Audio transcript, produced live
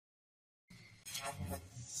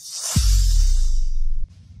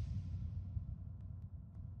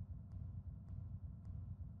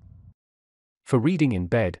For reading in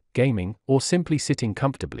bed, gaming, or simply sitting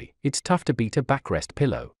comfortably, it's tough to beat a backrest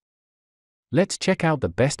pillow. Let's check out the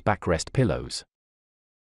best backrest pillows.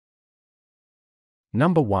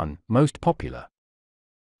 Number 1, most popular.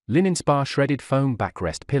 Linen Spa Shredded Foam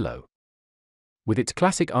Backrest Pillow. With its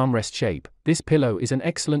classic armrest shape, this pillow is an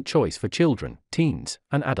excellent choice for children, teens,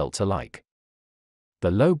 and adults alike. The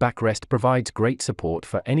low backrest provides great support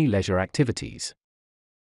for any leisure activities.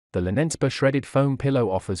 The Linen Spa Shredded Foam Pillow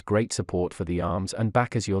offers great support for the arms and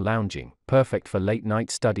back as you're lounging, perfect for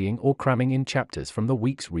late-night studying or cramming in chapters from the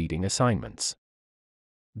week's reading assignments.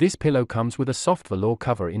 This pillow comes with a soft velour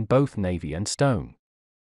cover in both navy and stone.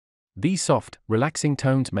 These soft, relaxing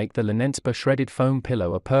tones make the Linen Spa Shredded Foam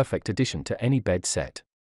Pillow a perfect addition to any bed set.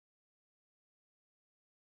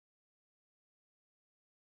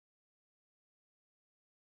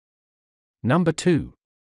 Number 2.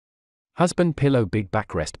 Husband Pillow Big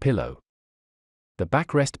Backrest Pillow. The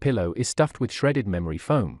backrest pillow is stuffed with shredded memory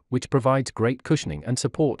foam, which provides great cushioning and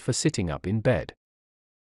support for sitting up in bed.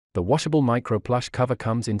 The washable micro plush cover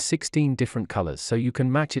comes in 16 different colors, so you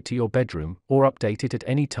can match it to your bedroom or update it at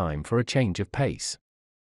any time for a change of pace.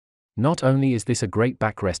 Not only is this a great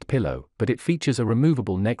backrest pillow, but it features a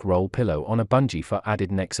removable neck roll pillow on a bungee for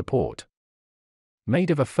added neck support.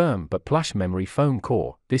 Made of a firm but plush memory foam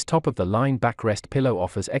core, this top-of-the-line backrest pillow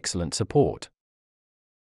offers excellent support.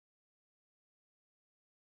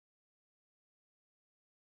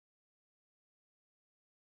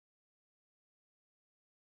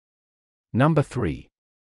 Number 3.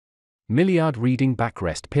 Milliard Reading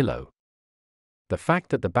Backrest Pillow. The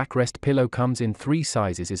fact that the backrest pillow comes in 3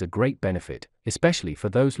 sizes is a great benefit, especially for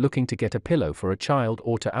those looking to get a pillow for a child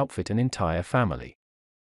or to outfit an entire family.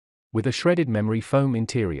 With a shredded memory foam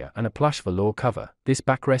interior and a plush velour cover, this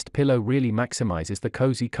backrest pillow really maximizes the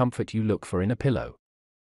cozy comfort you look for in a pillow.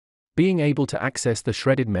 Being able to access the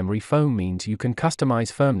shredded memory foam means you can customize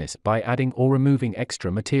firmness by adding or removing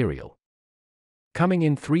extra material. Coming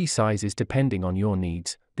in 3 sizes depending on your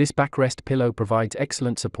needs, this backrest pillow provides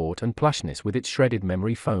excellent support and plushness with its shredded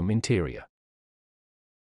memory foam interior.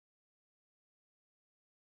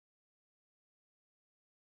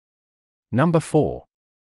 Number 4.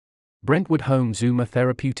 Brentwood Home Zoomer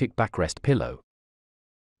Therapeutic Backrest Pillow.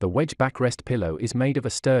 The wedge backrest pillow is made of a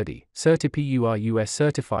sturdy, CertiPUR US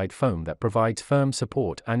certified foam that provides firm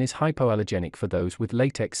support and is hypoallergenic for those with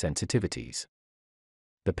latex sensitivities.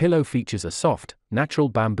 The pillow features a soft, natural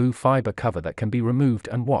bamboo fiber cover that can be removed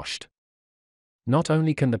and washed. Not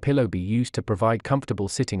only can the pillow be used to provide comfortable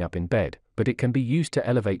sitting up in bed, but it can be used to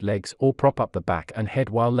elevate legs or prop up the back and head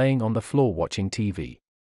while laying on the floor watching TV.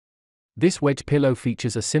 This wedge pillow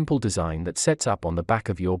features a simple design that sets up on the back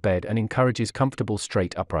of your bed and encourages comfortable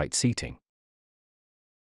straight upright seating.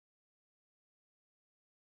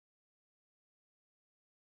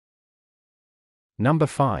 Number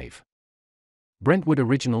 5. Brentwood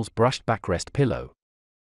Originals Brushed Backrest Pillow.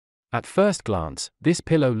 At first glance, this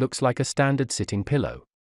pillow looks like a standard sitting pillow.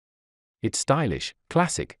 It's stylish,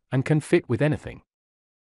 classic, and can fit with anything.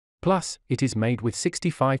 Plus, it is made with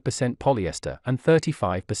 65% polyester and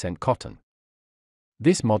 35% cotton.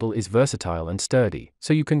 This model is versatile and sturdy,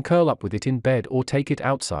 so you can curl up with it in bed or take it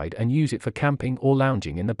outside and use it for camping or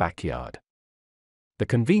lounging in the backyard. The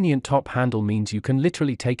convenient top handle means you can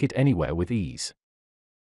literally take it anywhere with ease.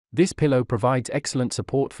 This pillow provides excellent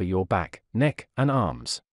support for your back, neck, and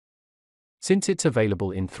arms. Since it's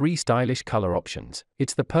available in 3 stylish color options,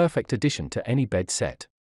 it's the perfect addition to any bed set.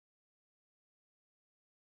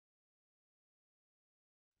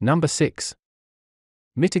 Number 6.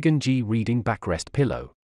 Mitigan G Reading Backrest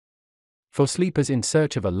Pillow. For sleepers in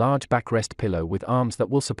search of a large backrest pillow with arms that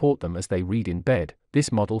will support them as they read in bed,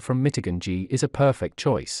 this model from Mitigan G is a perfect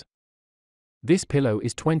choice. This pillow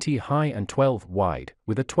is 20 high and 12 wide,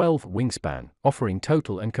 with a 12 wingspan, offering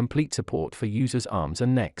total and complete support for users' arms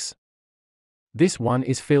and necks. This one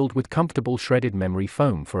is filled with comfortable shredded memory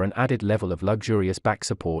foam for an added level of luxurious back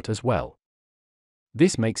support as well.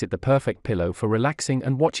 This makes it the perfect pillow for relaxing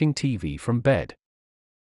and watching TV from bed.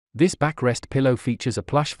 This backrest pillow features a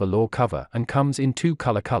plush velour cover and comes in 2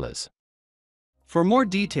 colors. For more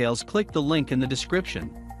details, click the link in the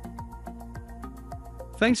description.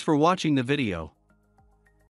 Thanks for watching the video.